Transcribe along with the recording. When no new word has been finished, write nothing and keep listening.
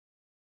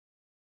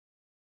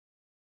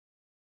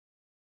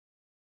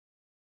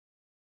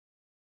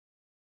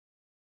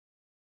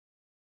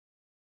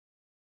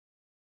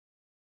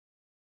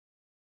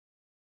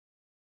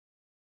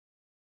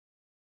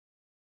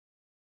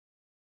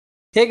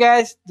Hey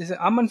guys, this is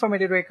Aman from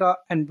Edureka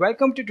and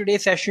welcome to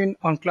today's session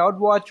on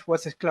CloudWatch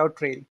versus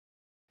CloudTrail.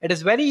 It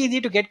is very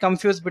easy to get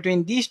confused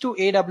between these two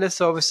AWS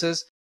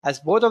services as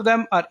both of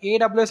them are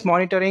AWS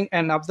monitoring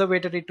and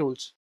observatory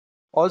tools.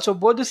 Also,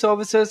 both the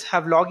services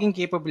have logging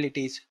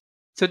capabilities.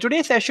 So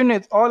today's session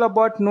is all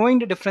about knowing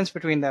the difference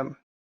between them.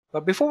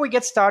 But before we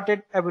get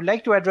started, I would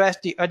like to address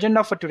the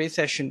agenda for today's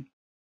session.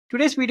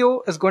 Today's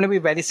video is going to be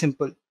very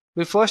simple.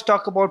 We'll first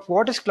talk about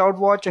what is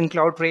CloudWatch and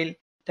CloudTrail.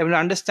 Then we'll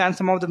understand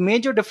some of the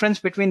major difference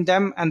between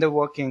them and their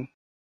working.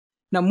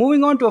 Now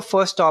moving on to our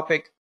first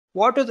topic,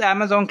 what is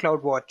Amazon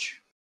CloudWatch?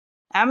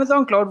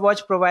 Amazon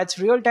CloudWatch provides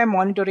real-time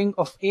monitoring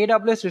of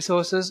AWS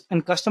resources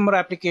and customer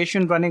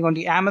applications running on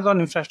the Amazon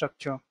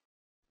infrastructure.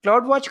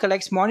 CloudWatch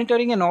collects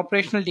monitoring and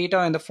operational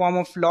data in the form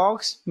of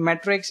logs,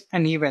 metrics,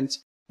 and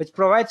events, which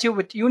provides you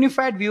with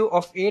unified view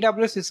of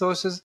AWS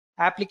resources,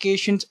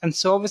 applications, and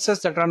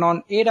services that run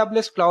on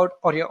AWS Cloud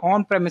or your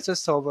on-premises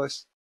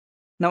servers.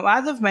 Now,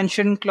 as I've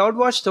mentioned,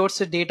 CloudWatch stores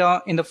the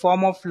data in the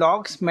form of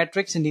logs,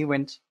 metrics, and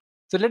events.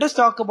 So let us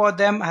talk about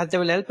them as they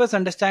will help us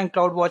understand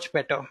CloudWatch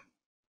better.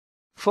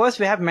 First,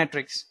 we have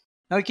metrics.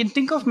 Now, you can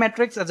think of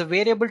metrics as a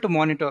variable to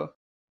monitor.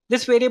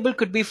 This variable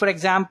could be, for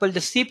example, the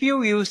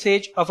CPU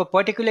usage of a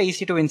particular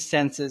EC2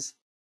 instances,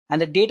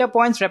 and the data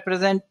points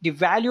represent the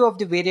value of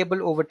the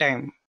variable over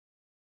time.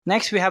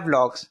 Next, we have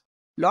logs.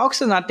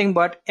 Logs are nothing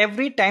but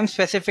every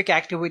time-specific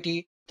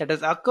activity that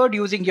has occurred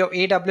using your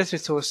AWS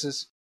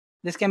resources.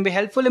 This can be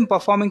helpful in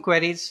performing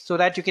queries so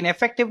that you can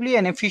effectively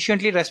and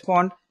efficiently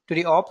respond to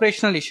the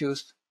operational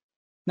issues.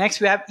 Next,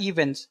 we have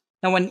events.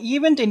 Now, an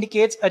event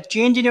indicates a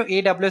change in your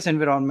AWS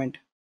environment.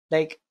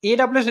 Like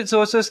AWS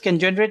resources can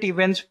generate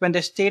events when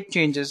the state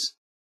changes.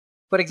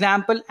 For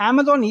example,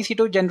 Amazon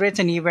EC2 generates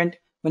an event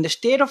when the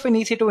state of an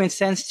EC2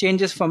 instance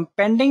changes from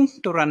pending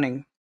to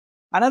running.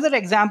 Another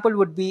example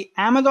would be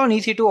Amazon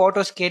EC2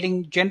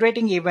 auto-scaling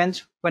generating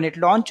events when it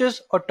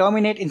launches or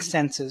terminates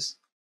instances.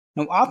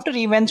 Now, after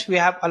events, we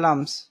have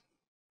alarms.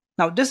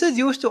 Now, this is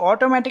used to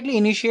automatically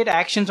initiate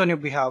actions on your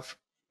behalf.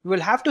 You will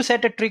have to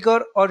set a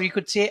trigger, or you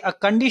could say a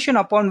condition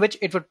upon which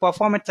it would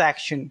perform its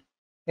action.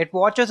 It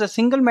watches a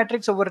single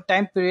metrics over a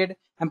time period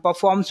and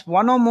performs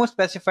one or more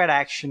specified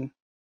action.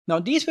 Now,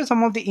 these were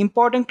some of the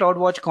important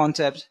CloudWatch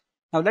concepts.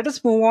 Now, let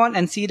us move on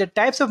and see the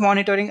types of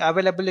monitoring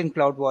available in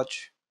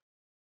CloudWatch.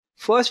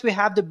 First, we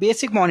have the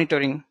basic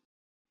monitoring.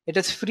 It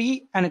is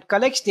free and it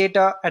collects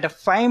data at a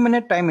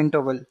 5-minute time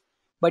interval.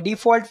 By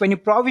default, when you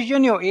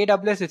provision your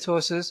AWS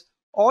resources,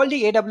 all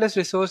the AWS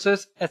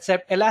resources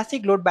except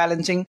Elastic Load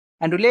Balancing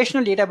and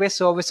Relational Database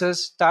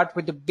Services start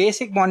with the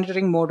basic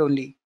monitoring mode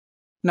only.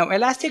 Now,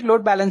 Elastic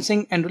Load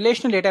Balancing and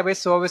Relational Database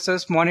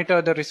Services monitor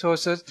the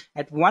resources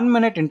at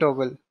 1-minute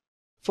interval.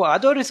 For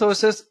other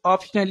resources,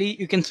 optionally,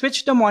 you can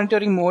switch the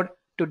monitoring mode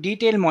to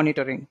Detail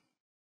Monitoring.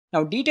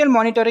 Now, Detail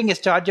Monitoring is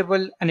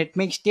chargeable and it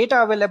makes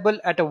data available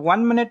at a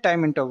 1-minute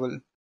time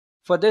interval.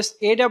 For this,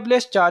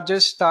 AWS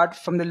charges start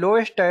from the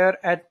lowest tier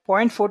at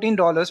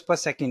 $0.14 per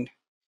second.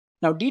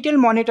 Now, detail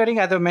monitoring,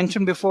 as I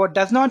mentioned before,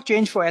 does not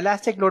change for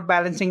Elastic Load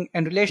Balancing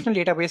and Relational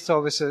Database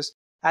Services,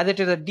 as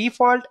it is a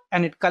default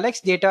and it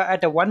collects data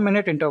at a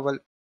 1-minute interval.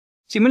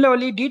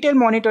 Similarly, detail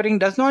monitoring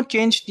does not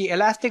change the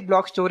Elastic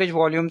Block Storage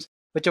volumes,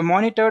 which are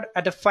monitored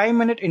at a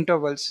 5-minute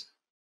intervals.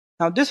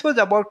 Now, this was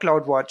about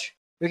CloudWatch.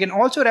 You can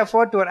also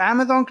refer to our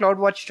Amazon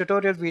CloudWatch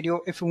tutorial video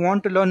if you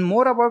want to learn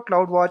more about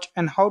CloudWatch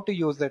and how to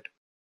use it.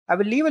 I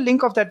will leave a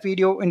link of that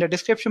video in the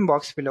description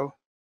box below.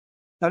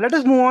 Now let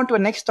us move on to our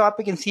next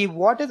topic and see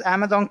what is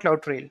Amazon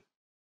CloudTrail.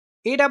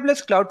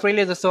 AWS CloudTrail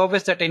is a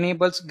service that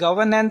enables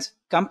governance,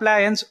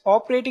 compliance,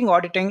 operating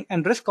auditing,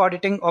 and risk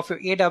auditing of your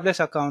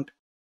AWS account.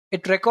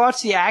 It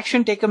records the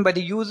action taken by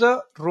the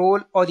user,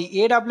 role, or the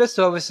AWS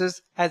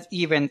services as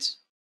events.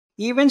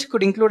 Events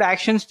could include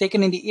actions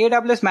taken in the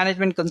AWS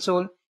Management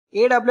Console,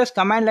 AWS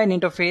Command Line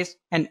Interface,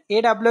 and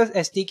AWS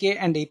SDK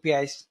and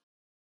APIs.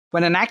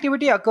 When an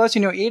activity occurs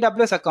in your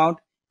AWS account,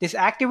 this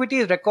activity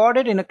is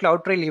recorded in a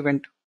CloudTrail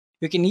event.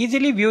 You can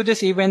easily view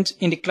this event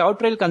in the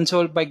CloudTrail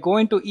console by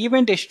going to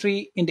Event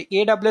History in the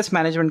AWS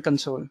Management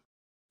Console.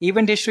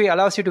 Event History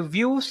allows you to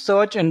view,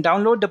 search, and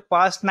download the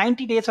past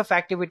 90 days of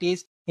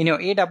activities in your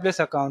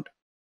AWS account.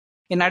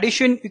 In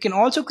addition, you can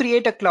also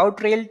create a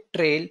CloudTrail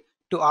trail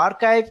to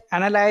archive,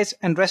 analyze,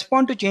 and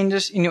respond to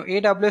changes in your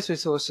AWS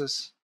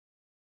resources.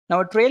 Now,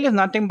 a trail is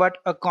nothing but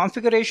a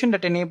configuration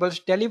that enables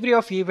delivery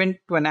of event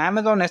to an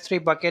Amazon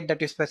S3 bucket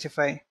that you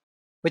specify,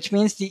 which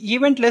means the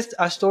event lists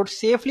are stored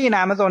safely in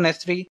Amazon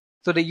S3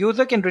 so the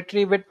user can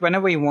retrieve it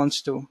whenever he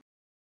wants to.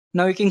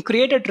 Now, you can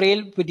create a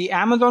trail with the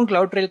Amazon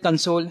CloudTrail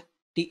console,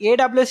 the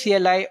AWS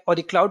CLI, or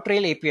the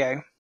CloudTrail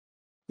API.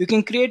 You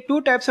can create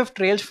two types of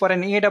trails for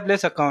an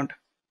AWS account.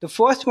 The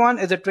first one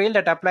is a trail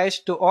that applies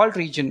to all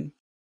region.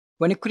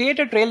 When you create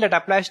a trail that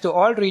applies to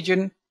all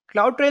region,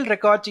 CloudTrail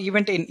records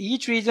event in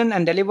each region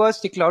and delivers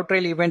the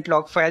CloudTrail event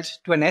log files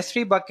to an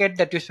S3 bucket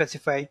that you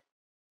specify.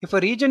 If a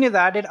region is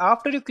added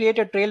after you create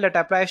a trail that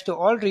applies to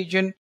all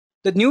region,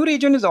 the new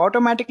region is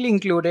automatically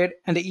included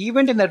and the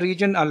event in the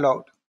region are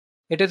logged.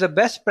 It is a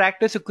best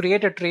practice to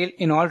create a trail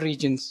in all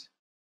regions.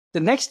 The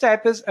next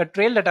type is a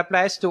trail that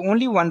applies to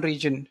only one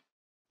region.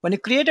 When you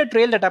create a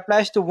trail that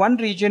applies to one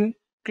region,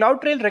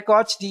 CloudTrail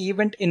records the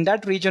event in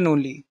that region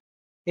only.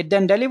 It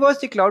then delivers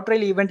the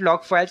CloudTrail event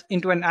log files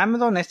into an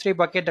Amazon S3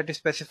 bucket that you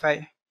specify.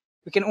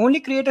 You can only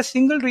create a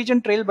single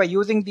region trail by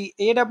using the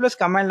AWS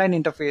command line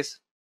interface.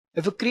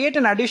 If you create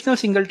an additional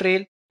single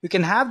trail, you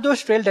can have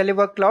those trails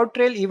deliver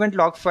CloudTrail event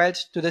log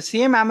files to the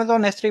same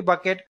Amazon S3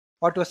 bucket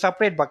or to a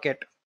separate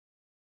bucket.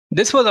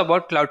 This was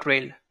about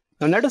CloudTrail.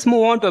 Now let us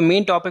move on to our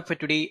main topic for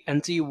today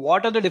and see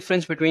what are the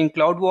difference between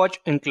CloudWatch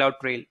and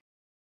CloudTrail.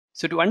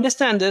 So to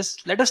understand this,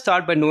 let us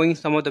start by knowing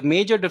some of the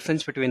major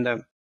difference between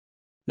them.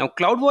 Now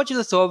CloudWatch is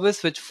a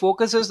service which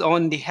focuses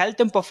on the health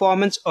and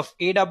performance of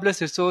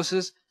AWS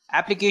resources,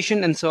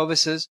 application and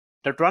services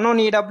that run on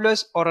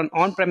AWS or on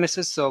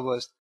on-premises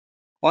servers.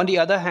 On the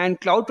other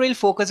hand, CloudTrail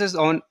focuses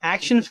on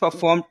actions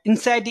performed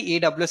inside the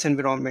AWS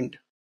environment.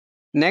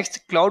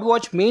 Next,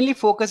 CloudWatch mainly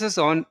focuses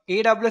on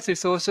AWS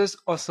resources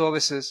or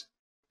services,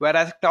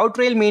 whereas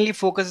CloudTrail mainly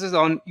focuses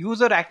on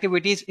user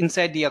activities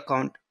inside the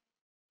account.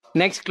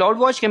 Next,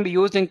 CloudWatch can be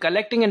used in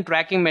collecting and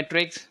tracking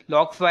metrics,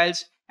 log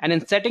files, and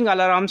in setting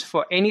alarms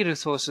for any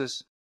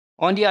resources.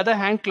 On the other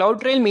hand,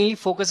 CloudTrail mainly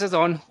focuses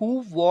on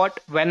who, what,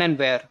 when, and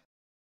where,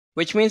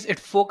 which means it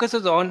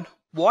focuses on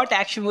what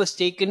action was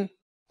taken,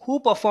 who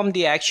performed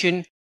the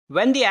action,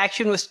 when the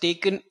action was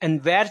taken,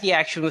 and where the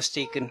action was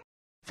taken.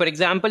 For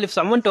example, if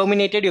someone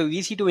terminated your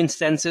EC2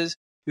 instances,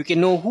 you can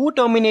know who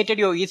terminated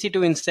your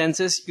EC2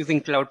 instances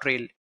using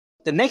CloudTrail.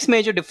 The next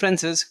major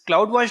difference is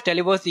CloudWatch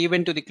delivers the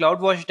event to the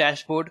CloudWatch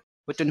dashboard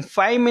within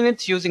 5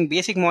 minutes using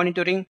basic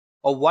monitoring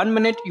or 1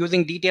 minute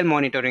using detailed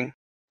monitoring.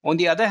 On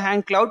the other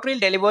hand, CloudTrail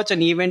delivers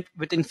an event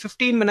within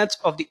 15 minutes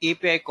of the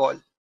API call.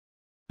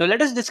 Now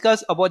let us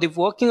discuss about the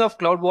working of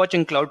CloudWatch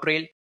and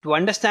CloudTrail to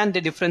understand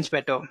the difference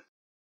better.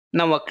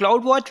 Now a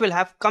CloudWatch will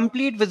have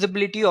complete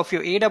visibility of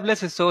your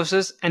AWS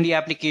resources and the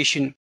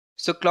application.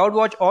 So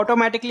CloudWatch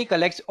automatically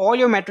collects all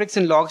your metrics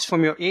and logs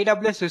from your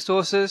AWS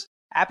resources,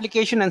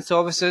 application and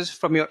services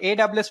from your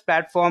AWS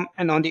platform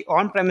and on the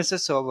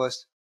on-premises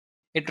servers.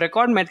 It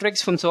records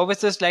metrics from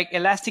services like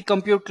Elastic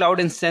Compute Cloud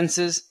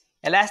instances,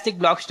 Elastic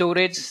Block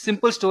Storage,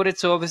 Simple Storage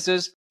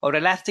Services, or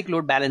Elastic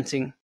Load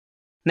Balancing.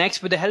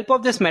 Next, with the help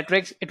of these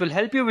metrics, it will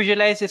help you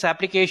visualize this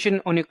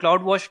application on your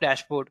CloudWatch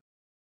dashboard.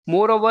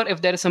 Moreover,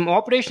 if there are some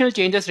operational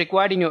changes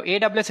required in your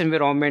AWS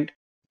environment,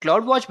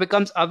 CloudWatch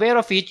becomes aware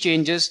of each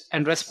changes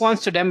and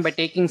responds to them by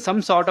taking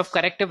some sort of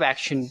corrective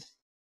action.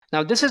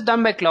 Now this is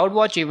done by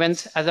CloudWatch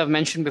events as I've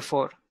mentioned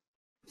before.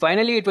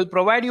 Finally, it will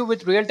provide you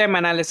with real-time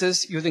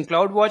analysis using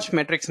CloudWatch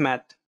metrics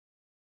math.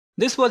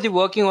 This was the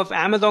working of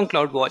Amazon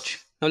CloudWatch.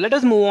 Now let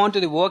us move on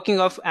to the working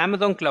of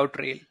Amazon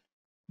CloudTrail.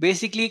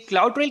 Basically,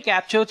 CloudTrail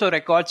captures or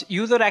records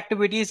user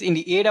activities in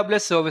the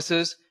AWS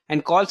services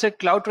and calls it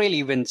CloudTrail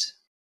events.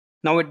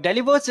 Now it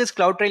delivers this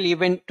CloudTrail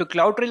event to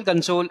CloudTrail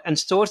console and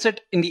stores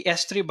it in the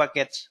S3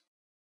 buckets.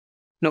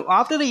 Now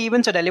after the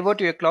events are delivered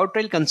to your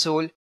CloudTrail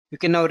console, you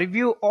can now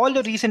review all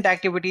the recent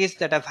activities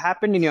that have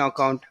happened in your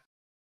account.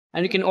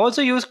 And you can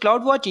also use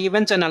CloudWatch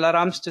events and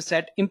alarms to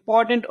set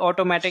important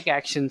automatic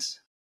actions.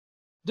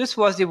 This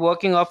was the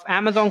working of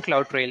Amazon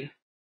CloudTrail.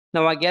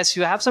 Now I guess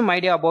you have some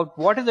idea about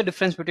what is the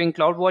difference between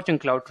CloudWatch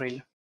and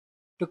CloudTrail.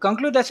 To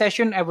conclude the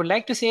session, I would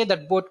like to say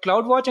that both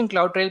CloudWatch and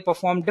CloudTrail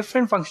perform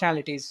different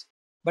functionalities,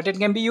 but it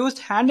can be used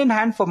hand in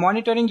hand for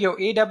monitoring your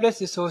AWS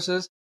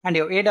resources and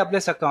your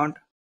AWS account.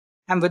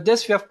 And with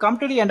this, we have come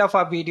to the end of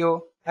our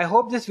video. I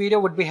hope this video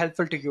would be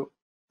helpful to you.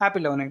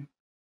 Happy learning.